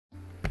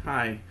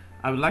Hi,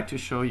 I would like to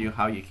show you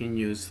how you can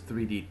use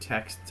 3D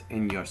text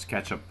in your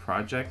Sketchup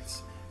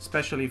projects,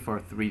 especially for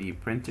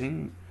 3D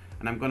printing.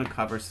 And I'm going to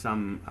cover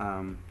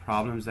some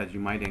problems that you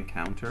might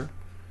encounter.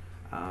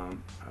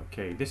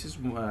 Okay, this is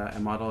a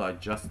model I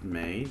just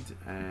made,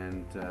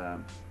 and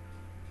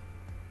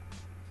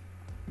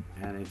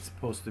it's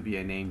supposed to be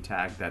a name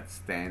tag that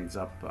stands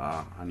up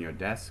on your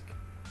desk,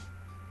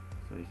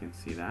 so you can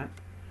see that.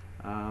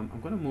 I'm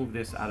going to move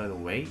this out of the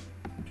way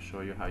to show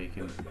you how you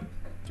can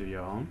do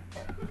your own.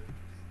 I'm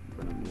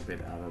going to move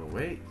it out of the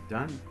way.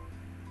 Done.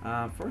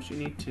 First, you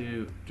need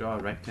to draw a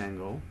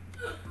rectangle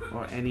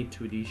or any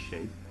 2D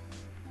shape.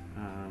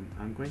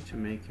 I'm going to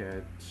make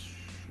it,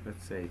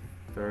 let's say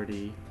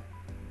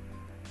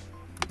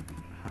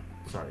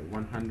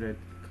 100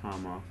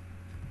 comma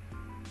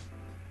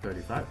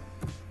 35,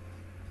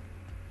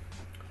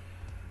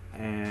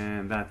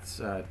 and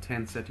that's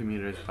 10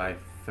 centimeters by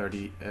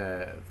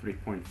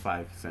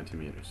 3.5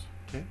 centimeters.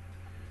 Okay,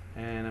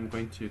 and I'm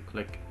going to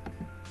click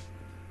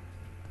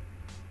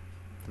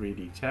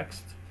 3D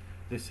text.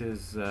 This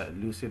is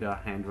Lucida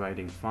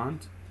handwriting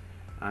font,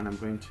 and I'm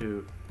going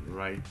to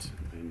write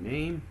a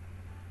name,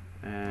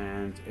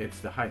 and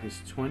the height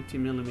is 20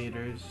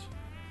 millimeters,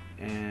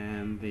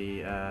 and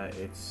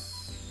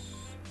it's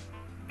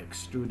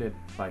extruded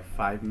by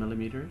 5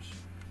 millimeters,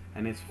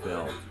 and it's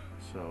filled.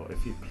 So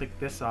if you click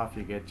this off,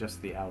 you get just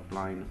the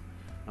outline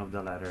of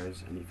the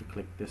letters, and if you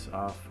click this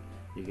off,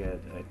 you get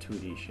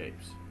 2D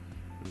shapes.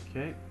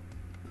 Okay,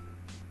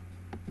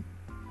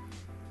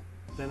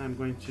 then I'm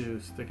going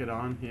to stick it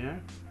on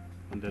here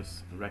on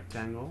this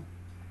rectangle.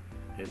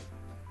 It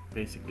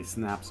basically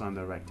snaps on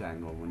the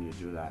rectangle when you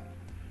do that.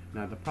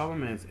 Now the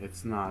problem is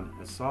it's not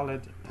a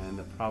solid, and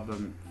the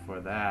problem for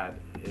that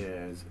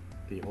is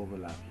the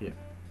overlap here,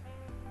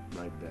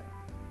 right there.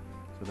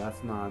 So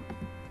that's not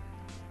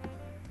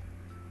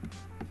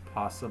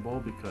possible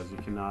because you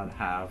cannot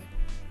have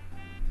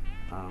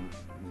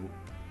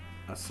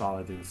a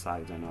solid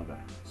inside another.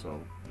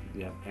 So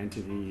you have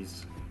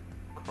entities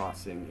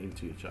crossing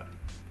into each other.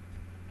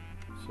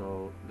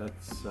 So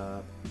let's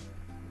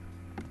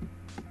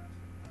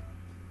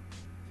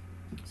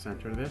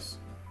center this.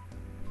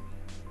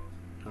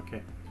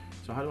 Okay,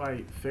 so how do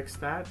I fix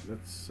that?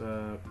 Let's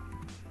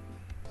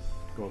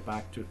go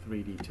back to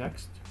 3D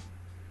text.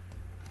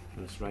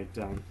 Let's write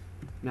down.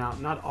 Now,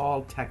 not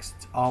all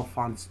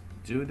fonts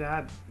do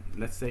that.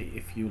 Let's say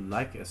if you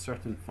like a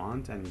certain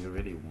font and you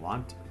really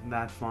want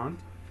that font,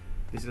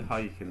 this is how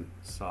you can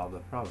solve the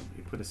problem.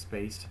 You put a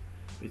space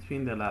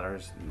between the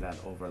letters that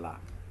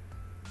overlap.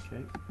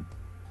 Okay.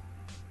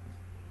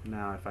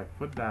 Now, if I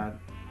put that,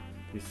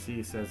 you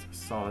see it says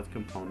solid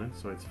component,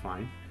 so it's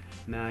fine.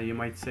 Now you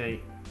might say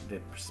the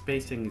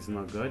spacing is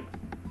not good.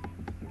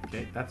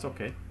 Okay, that's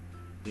okay.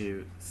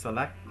 You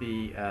select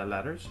the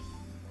letters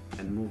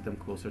and move them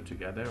closer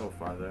together or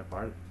farther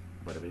apart,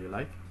 whatever you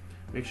like.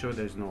 Make sure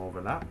there's no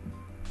overlap.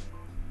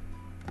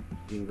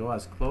 You can go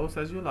as close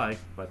as you like,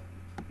 but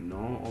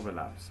no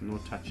overlaps, no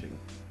touching.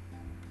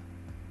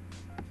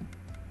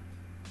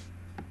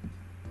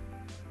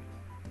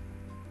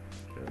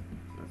 Okay,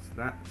 that's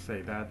that.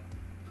 Say that.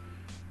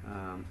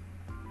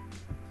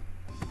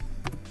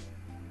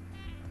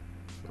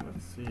 So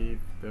let's see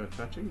if they're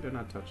touching. They're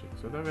not touching,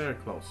 so they're very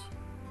close.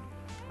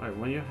 All right,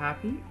 when you're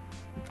happy,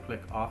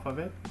 click off of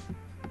it.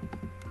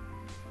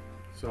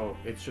 So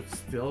it should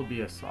still be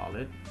a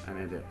solid, and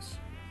it is.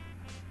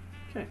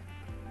 Okay.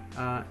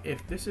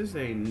 If this is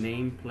a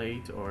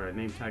nameplate or a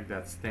name tag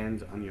that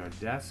stands on your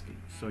desk,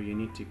 so you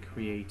need to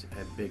create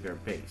a bigger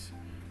base.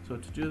 So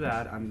to do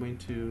that, I'm going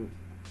to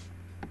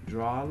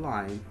draw a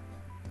line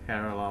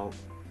parallel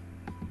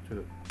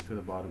to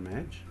the bottom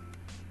edge,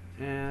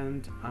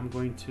 and I'm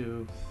going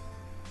to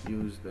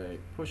use the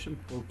push and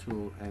pull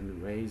tool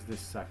and raise this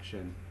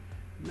section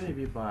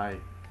maybe by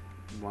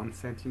 1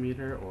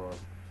 centimeter or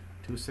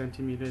 2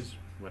 centimeters,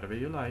 whatever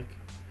you like.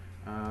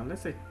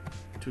 Let's say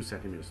 2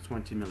 centimeters,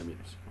 20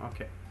 millimeters.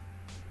 Okay.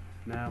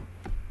 Now,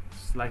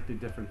 slightly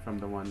different from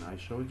the one I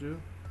showed you.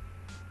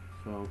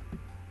 So,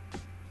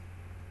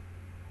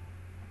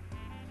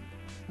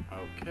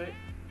 okay,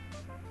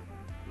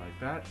 like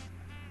that.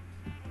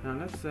 Now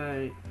let's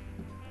say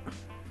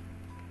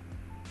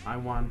I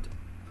want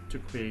to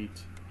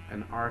create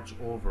an arch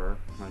over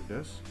like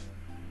this,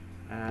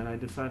 and I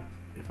decide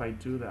if I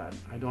do that,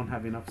 I don't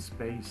have enough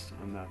space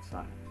on that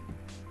side.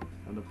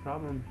 And the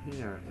problem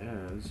here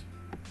is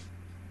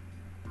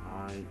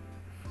I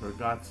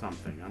forgot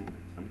something.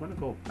 I'm going to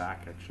go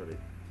back actually,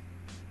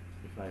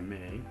 if I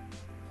may.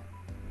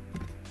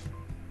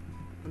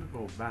 I'm going to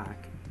go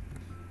back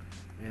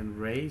and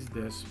raise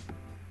this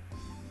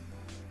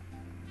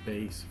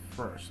base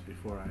first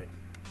before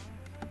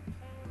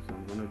so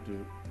I'm going to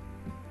do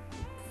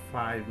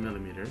 5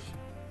 millimeters.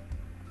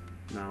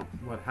 Now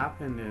what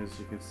happened is,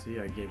 you can see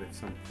I gave it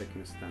some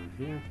thickness down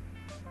here,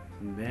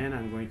 and then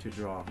I'm going to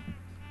draw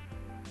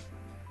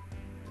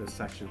the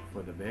section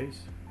for the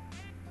base,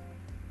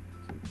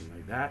 something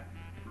like that.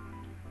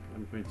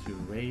 I'm going to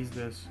raise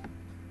this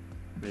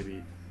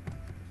maybe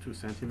 2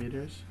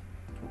 centimeters,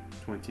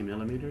 20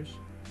 millimeters,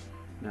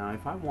 Now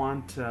if I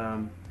want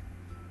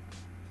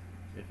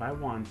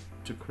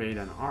to create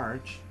an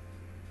arch,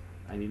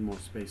 I need more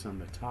space on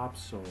the top,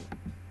 so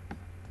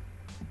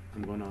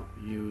I'm gonna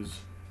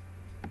use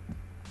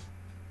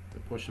the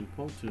push and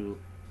pull tool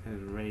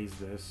and raise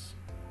this.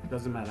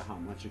 Doesn't matter how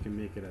much, you can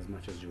make it as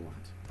much as you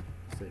want,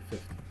 say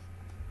 50,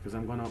 because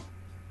I'm gonna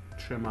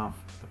trim off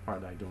the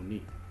part I don't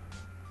need.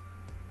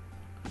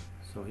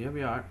 So here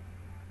we are.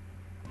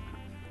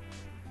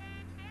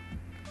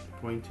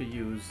 Going to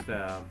use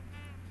the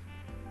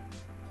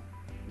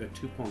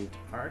 2-point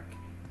arc,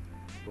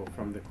 go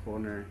from the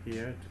corner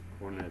here to the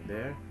corner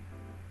there,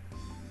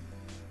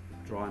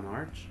 draw an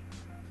arch,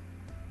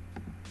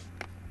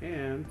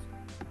 and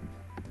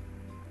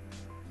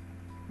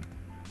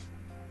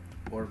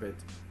orbit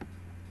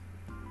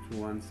to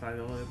one side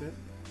a little bit.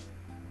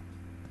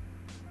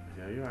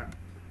 There you are.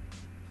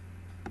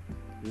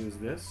 Use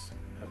this,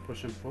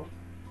 push and pull.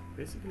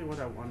 Basically what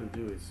I want to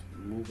do is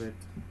move it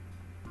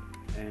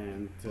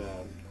and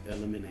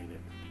eliminate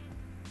it.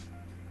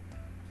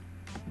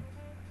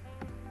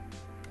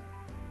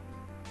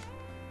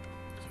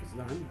 So it's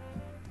done.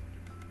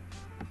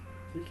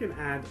 You can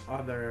add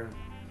other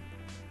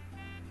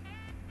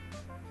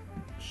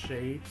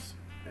shapes,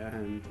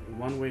 and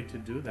one way to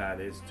do that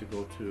is to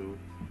go to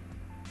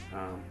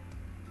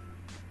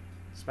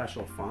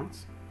special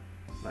fonts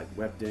like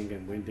Webding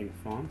and Wingding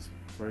fonts.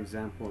 For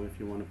example, if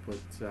you want to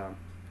put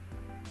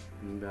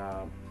in the,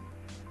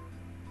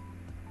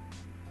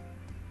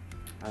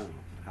 I don't know,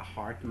 a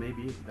heart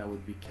maybe, that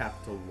would be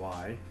capital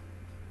Y,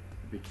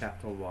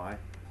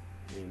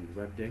 in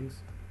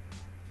Webdings.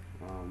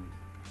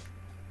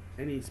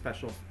 Any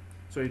special,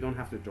 so you don't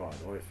have to draw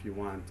it. Or if you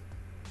want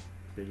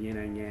the yin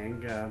and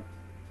yang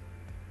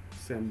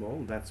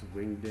symbol, that's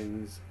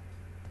Wingdings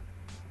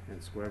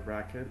and square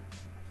bracket.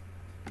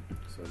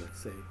 So let's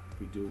say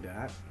we do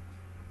that.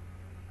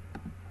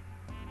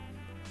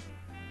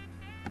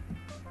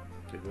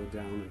 So go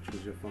down and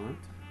choose your font.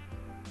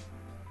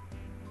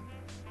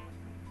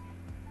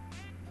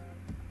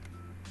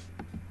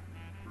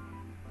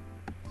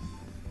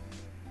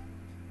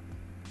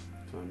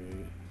 So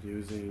I'm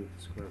using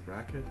square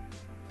bracket.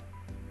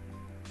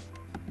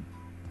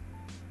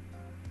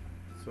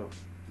 So,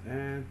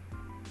 and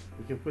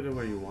you can put it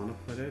where you want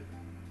to put it.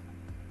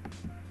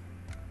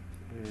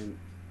 And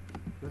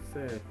let's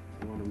say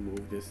I want to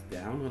move this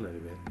down a little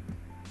bit.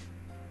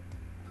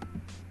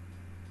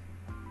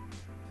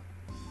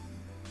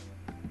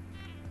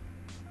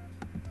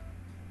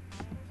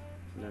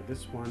 Now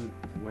this one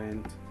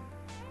went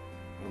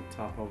on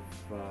top of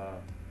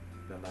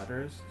the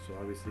letters, so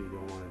obviously you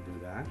don't want to do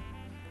that.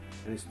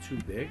 And it's too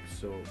big,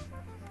 so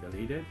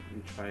delete it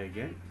and try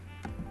again.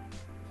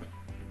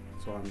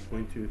 So I'm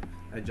going to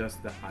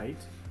adjust the height,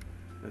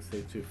 let's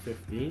say to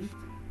 15.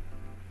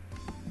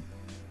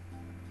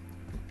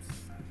 Oops,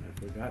 I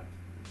forgot.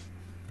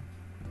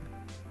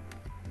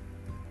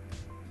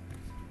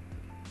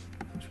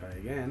 Try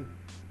again.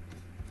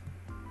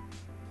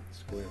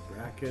 Square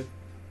bracket.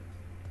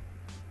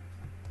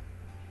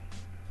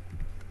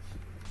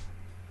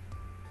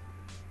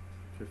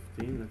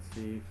 Let's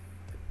see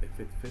if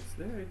it fits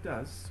there. It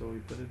does, so we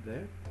put it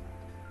there.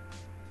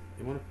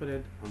 You want to put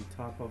it on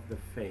top of the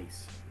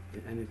face,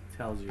 and it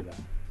tells you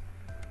that.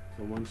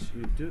 So once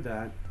you do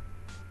that,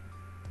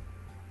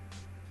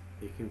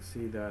 you can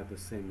see they're at the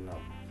same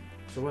level.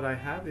 So what I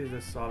have is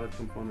a solid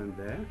component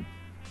there.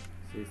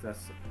 See,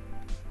 that's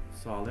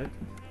solid.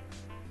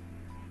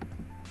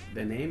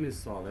 The name is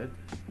solid.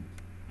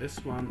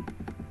 This one,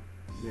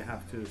 we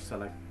have to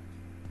select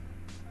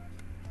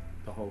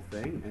the whole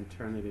thing and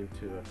turn it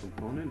into a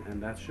component,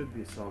 and that should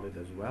be solid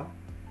as well.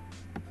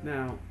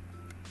 Now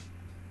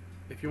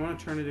if you want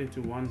to turn it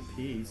into one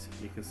piece,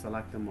 you can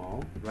select them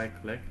all, right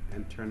click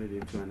and turn it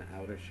into an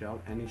outer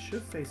shell, and it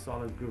should say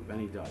solid group,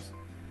 and it does.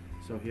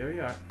 So here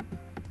you are.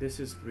 This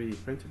is 3D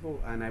printable,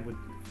 and I would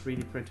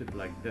 3D print it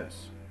like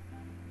this,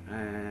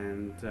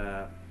 and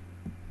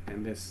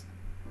this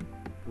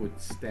would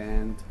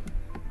stand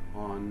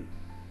on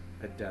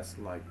a desk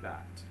like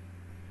that.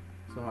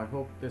 So I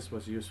hope this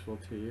was useful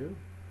to you.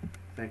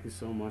 Thank you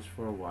so much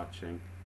for watching.